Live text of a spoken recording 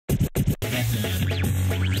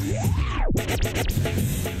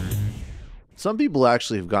Some people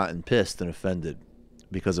actually have gotten pissed and offended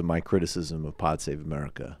because of my criticism of Pod Save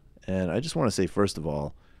America. And I just want to say, first of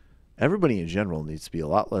all, everybody in general needs to be a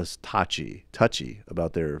lot less touchy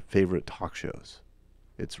about their favorite talk shows.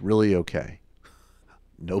 It's really okay.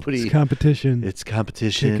 Nobody. It's competition. It's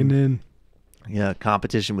competition. Kicking in. Yeah,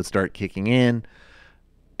 competition would start kicking in.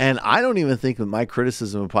 And I don't even think that my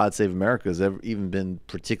criticism of Pod Save America has ever even been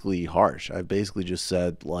particularly harsh. I've basically just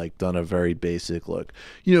said, like, done a very basic, like,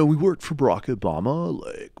 you know, we worked for Barack Obama.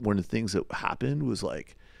 Like, one of the things that happened was,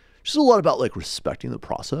 like, just a lot about, like, respecting the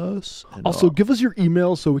process. And, Also, give us your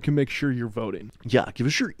email so we can make sure you're voting. yeah, give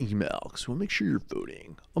us your email because we'll make sure you're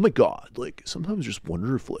voting. Oh, my God. Like, sometimes I just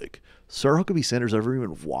wonder if, like, Sarah Huckabee Sanders ever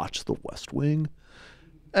even watched The West Wing.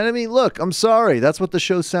 And, I mean, look, I'm sorry. That's what the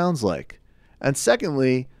show sounds like. And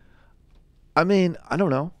secondly, I mean, I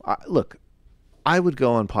don't know. Look, I would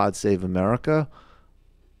go on Pod Save America.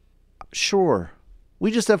 Sure.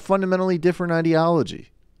 We just have fundamentally different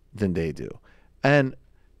ideology than they do. And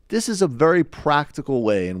this is a very practical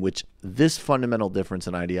way in which this fundamental difference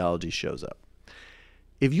in ideology shows up.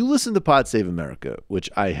 If you listen to Pod Save America, which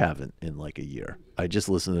I haven't in like a year, I just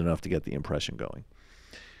listened enough to get the impression going,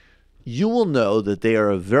 you will know that they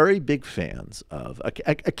are very big fans of,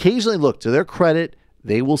 occasionally, look, to their credit,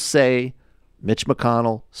 they will say Mitch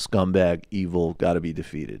McConnell, scumbag, evil, got to be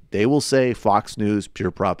defeated. They will say Fox News, pure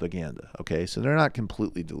propaganda. Okay, so they're not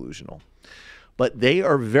completely delusional. But they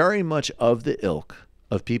are very much of the ilk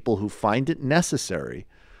of people who find it necessary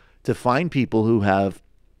to find people who have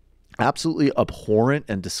absolutely abhorrent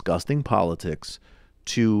and disgusting politics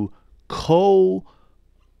to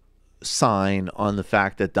sign on the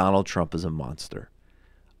fact that Donald Trump is a monster.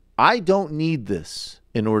 I don't need this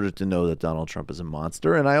in order to know that Donald Trump is a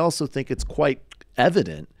monster. And I also think it's quite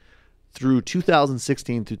evident through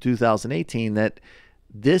 2016 to 2018 that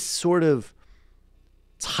this sort of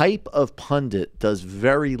type of pundit does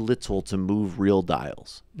very little to move real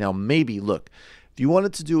dials. Now, maybe, look, if you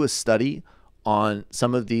wanted to do a study on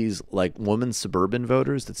some of these like women suburban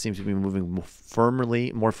voters that seem to be moving more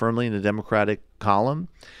firmly in the Democratic column,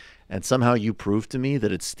 and somehow you prove to me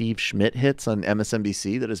that it's Steve Schmidt hits on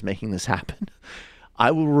MSNBC that is making this happen,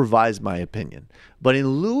 I will revise my opinion. But in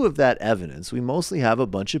lieu of that evidence, we mostly have a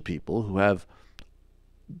bunch of people who have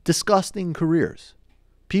disgusting careers.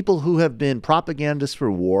 People who have been propagandists for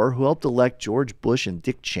war, who helped elect George Bush and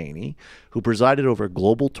Dick Cheney, who presided over a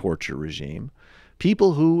global torture regime.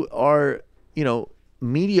 People who are, you know,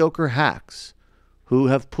 mediocre hacks, who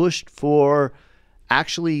have pushed for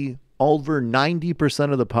actually over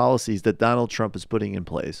 90% of the policies that Donald Trump is putting in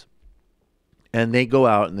place. And they go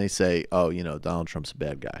out and they say, oh, you know, Donald Trump's a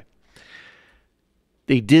bad guy.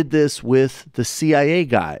 They did this with the CIA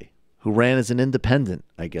guy who ran as an independent,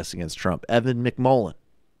 I guess, against Trump, Evan McMullin.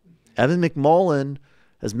 Evan McMullin,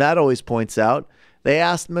 as Matt always points out, they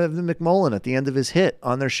asked Evan McMullin at the end of his hit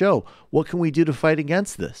on their show, what can we do to fight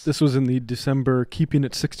against this? This was in the December Keeping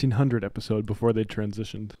It 1600 episode before they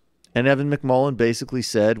transitioned. And Evan McMullin basically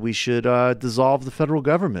said we should dissolve the federal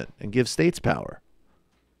government and give states power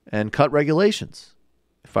and cut regulations,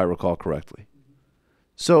 if I recall correctly.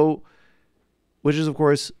 So, which is, of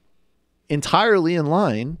course, entirely in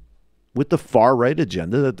line with the far-right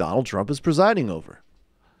agenda that Donald Trump is presiding over.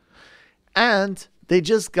 And they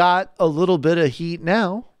just got a little bit of heat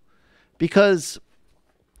now because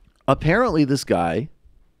apparently this guy,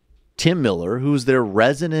 Tim Miller, who's their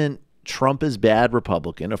resident Trump is bad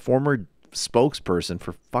Republican, a former spokesperson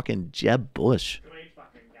for fucking Jeb Bush. Great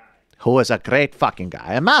fucking guy. Who is a great fucking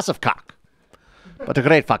guy. A massive cock, but a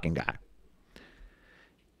great fucking guy.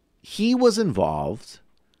 He was involved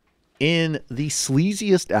in the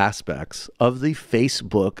sleaziest aspects of the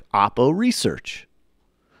Facebook Oppo research.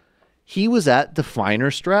 He was at Definer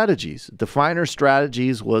Strategies. Definer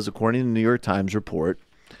Strategies was, according to the New York Times report,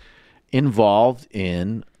 involved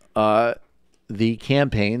in the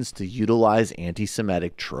campaigns to utilize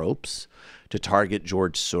anti-Semitic tropes, to target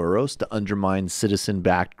George Soros, to undermine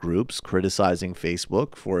citizen-backed groups criticizing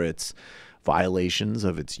Facebook for its violations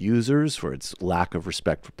of its users, for its lack of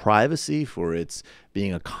respect for privacy, for its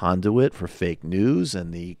being a conduit for fake news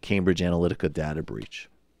and the Cambridge Analytica data breach.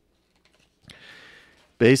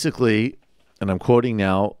 Basically, and I'm quoting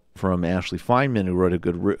now from Ashley Feinman, who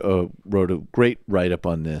wrote a great write-up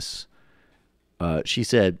on this. She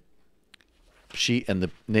said, and the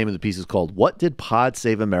name of the piece is called, "What Did Pod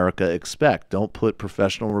Save America Expect? Don't put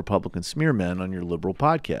professional Republican smearmen on your liberal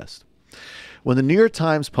podcast." When the New York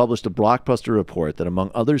Times published a blockbuster report that,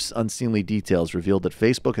 among other unseemly details, revealed that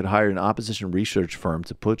Facebook had hired an opposition research firm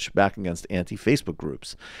to push back against anti-Facebook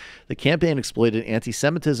groups. The campaign exploited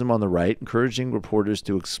anti-Semitism on the right, encouraging reporters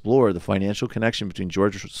to explore the financial connection between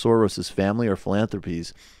George Soros' family or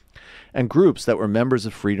philanthropies and groups that were members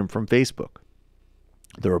of Freedom from Facebook.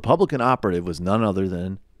 The Republican operative was none other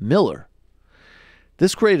than Miller.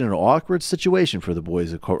 This created an awkward situation for the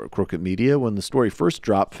boys at Crooked Media. When the story first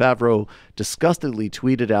dropped, Favreau disgustedly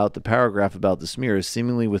tweeted out the paragraph about the smears,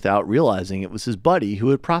 seemingly without realizing it was his buddy who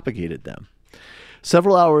had propagated them.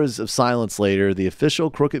 Several hours of silence later, the official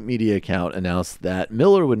Crooked Media account announced that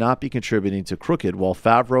Miller would not be contributing to Crooked, while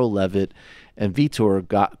Favreau, Levitt, and Vitor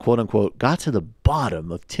got, quote-unquote, got to the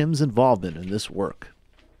bottom of Tim's involvement in this work.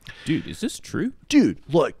 Dude, is this true? Dude,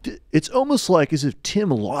 look, it's almost like as if Tim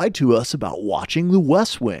lied to us about watching The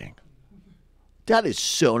West Wing. That is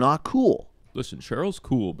so not cool. Listen, Cheryl's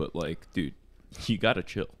cool, but, like, dude, you gotta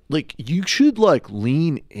chill. Like, you should, like,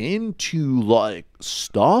 lean into, like,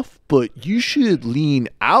 stuff, but you should lean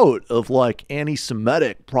out of, like,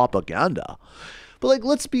 anti-Semitic propaganda. But, like,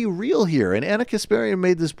 let's be real here. And Anna Kasparian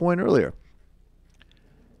made this point earlier.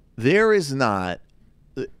 There is not...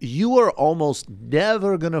 You are almost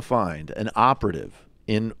never going to find an operative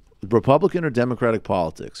in Republican or Democratic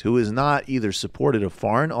politics who has not either supported a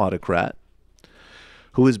foreign autocrat,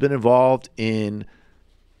 who has been involved in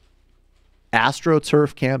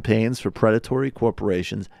AstroTurf campaigns for predatory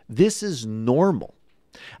corporations. This is normal.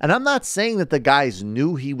 And I'm not saying that the guys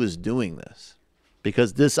knew he was doing this,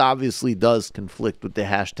 because this obviously does conflict with the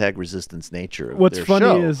hashtag resistance nature of What's their funny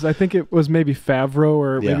show. is I think it was maybe Favreau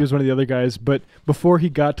or maybe Yeah. it was one of the other guys, but before he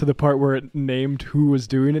got to the part where it named who was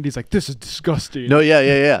doing it, he's like, this is disgusting. No,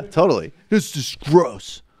 yeah, totally. It's just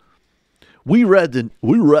gross. We read the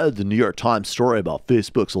New York Times story about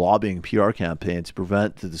Facebook's lobbying PR campaign to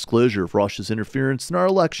prevent the disclosure of Russia's interference in our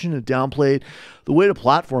election and downplayed the way the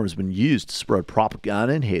platform has been used to spread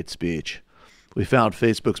propaganda and hate speech. We found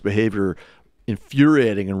Facebook's behavior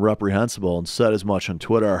infuriating and reprehensible and said as much on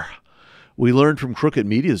Twitter. We learned from Crooked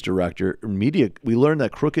Media's we learned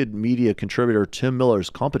that Crooked Media contributor Tim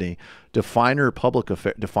Miller's company, Definers Public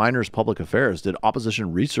Affairs, did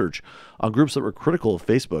opposition research on groups that were critical of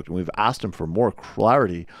Facebook, and we've asked him for more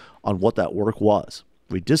clarity on what that work was.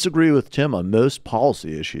 We disagree with Tim on most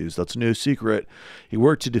policy issues. That's no secret. He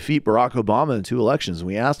worked to defeat Barack Obama in 2 elections, and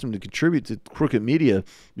we asked him to contribute to Crooked Media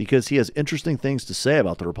because he has interesting things to say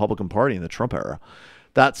about the Republican Party in the Trump era.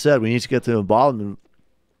 That said, we need to get to the bottom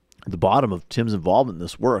of Tim's involvement in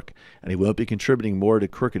this work, and he won't be contributing more to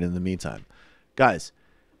Crooked in the meantime. Guys,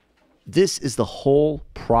 this is the whole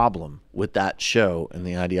problem with that show and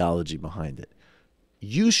the ideology behind it.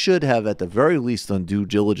 You should have, at the very least, done due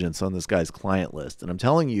diligence on this guy's client list. And I'm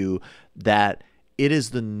telling you that it is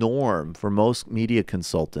the norm for most media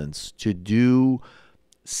consultants to do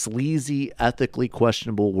sleazy, ethically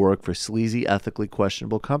questionable work for sleazy, ethically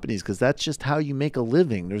questionable companies, because that's just how you make a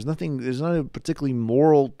living. There's not a particularly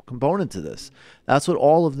moral component to this. That's what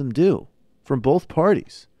all of them do from both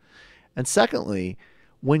parties. And secondly,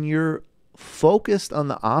 when you're focused on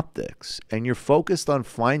the optics and you're focused on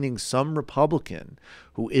finding some Republican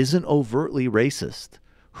who isn't overtly racist,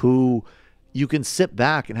 who you can sit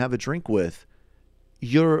back and have a drink with,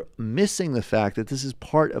 you're missing the fact that this is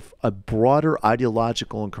part of a broader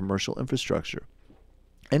ideological and commercial infrastructure.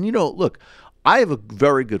 And, you know, look, I have a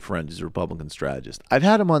very good friend who's a Republican strategist. I've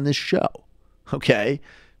had him on this show, okay?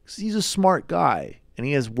 Because he's a smart guy and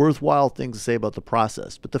he has worthwhile things to say about the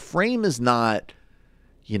process. But the frame is not,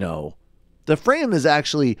 you know, the frame is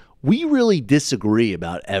actually, we really disagree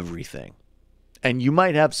about everything. And you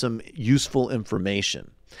might have some useful information.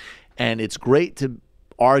 And it's great to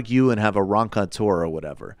argue and have a rencontre or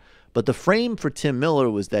whatever. But the frame for Tim Miller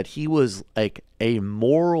was that he was like a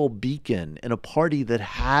moral beacon in a party that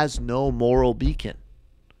has no moral beacon.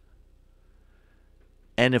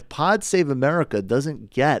 And if Pod Save America doesn't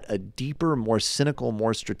get a deeper, more cynical,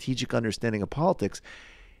 more strategic understanding of politics,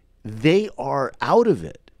 they are out of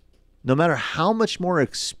it, no matter how much more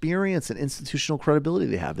experience and institutional credibility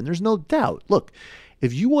they have. And there's no doubt. Look,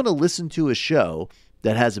 if you want to listen to a show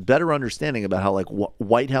that has a better understanding about how like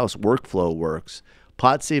White House workflow works,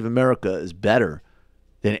 Pod Save America is better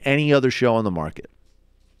than any other show on the market.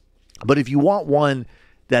 But if you want one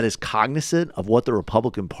that is cognizant of what the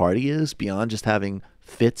Republican Party is beyond just having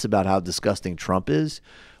fits about how disgusting Trump is,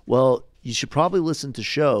 well, you should probably listen to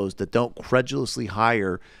shows that don't credulously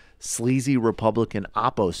hire sleazy Republican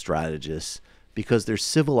oppo strategists because they're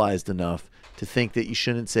civilized enough to think that you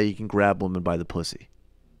shouldn't say you can grab women by the pussy.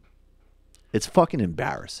 It's fucking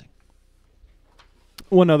embarrassing.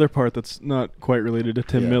 one other part that's not quite related to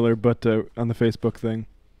Tim Yeah. Miller, but on the Facebook thing.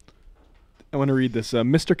 I want to read this.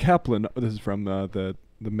 Mr. Kaplan, this is from the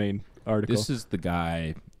main article. This is the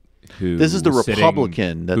guy who. This is the was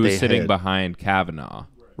Republican that who they was sitting had. behind Kavanaugh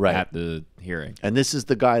Right. at the hearing. And this is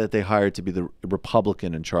the guy that they hired to be the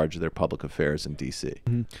Republican in charge of their public affairs in D.C.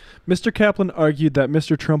 Mr. Kaplan argued that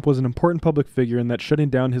Mr. Trump was an important public figure and that shutting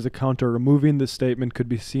down his account or removing this statement could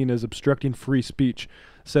be seen as obstructing free speech,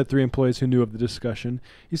 said 3 employees who knew of the discussion.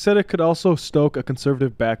 He said it could also stoke a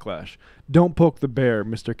conservative backlash. Don't poke the bear,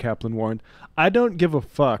 Mr. Kaplan warned. I don't give a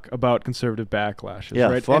fuck about conservative backlashes, Yeah,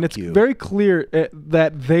 right? fuck And it's you. very clear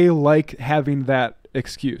that they like having that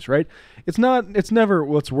excuse, right? It's never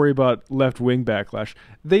let's worry about left-wing backlash.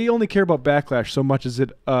 They only care about backlash so much as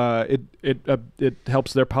it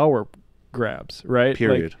helps their power grabs, right?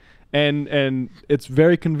 Period. And it's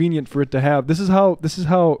very convenient for it to have. This is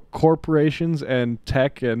how corporations and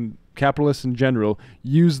tech and capitalists in general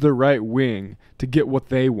use the right wing to get what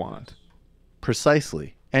they want.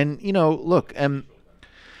 Precisely. And look, and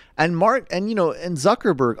Mark and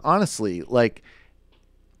Zuckerberg, honestly, like,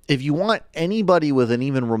 if you want anybody with an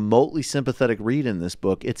even remotely sympathetic read in this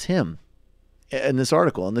book, it's him in this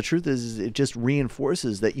article. And the truth is it just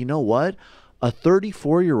reinforces that, you know what? A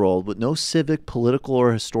 34-year-old with no civic, political,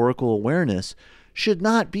 or historical awareness should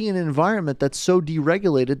not be in an environment that's so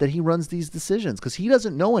deregulated that he runs these decisions, because he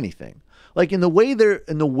doesn't know anything. Like, in the way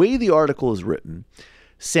the article is written,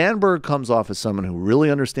 Sandberg comes off as someone who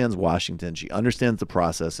really understands Washington. She understands the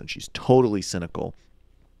process, and she's totally cynical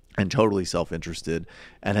and totally self-interested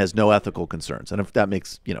and has no ethical concerns. And if that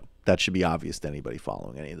makes, that should be obvious to anybody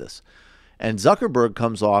following any of this. And Zuckerberg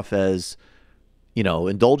comes off as,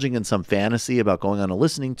 indulging in some fantasy about going on a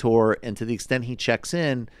listening tour. And to the extent he checks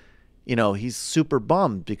in, he's super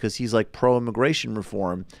bummed because he's like pro-immigration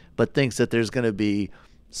reform, but thinks that there's going to be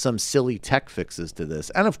some silly tech fixes to this.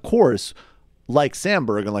 And of course, like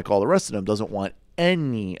Sandberg and like all the rest of them, doesn't want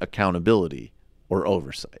any accountability or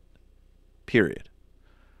oversight, period.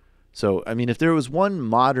 So, I mean, if there was one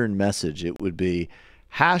modern message, it would be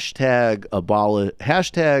hashtag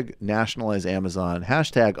nationalize Amazon,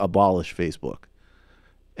 hashtag abolish Facebook.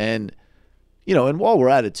 And, and while we're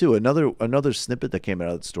at it too, another snippet that came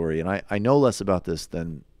out of the story, and I know less about this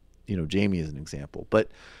than, Jamie is an example, but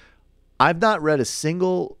I've not read a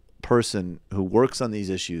single person who works on these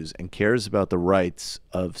issues and cares about the rights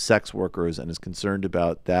of sex workers and is concerned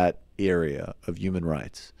about that area of human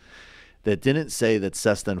rights that didn't say that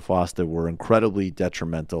SESTA and FOSTA were incredibly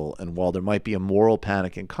detrimental. And while there might be a moral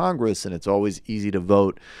panic in Congress, and it's always easy to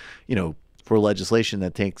vote, for legislation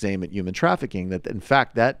that takes aim at human trafficking, that in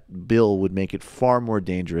fact that bill would make it far more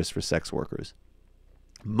dangerous for sex workers.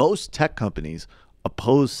 Most tech companies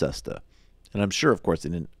oppose SESTA. And I'm sure, of course, they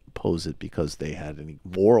didn't oppose it because they had any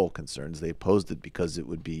moral concerns. They opposed it because it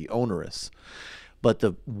would be onerous. But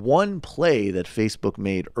the one play that Facebook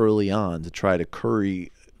made early on to try to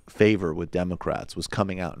curry favor with Democrats was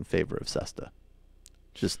coming out in favor of SESTA.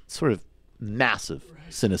 Just sort of massive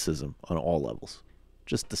cynicism on all levels.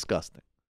 Just disgusting.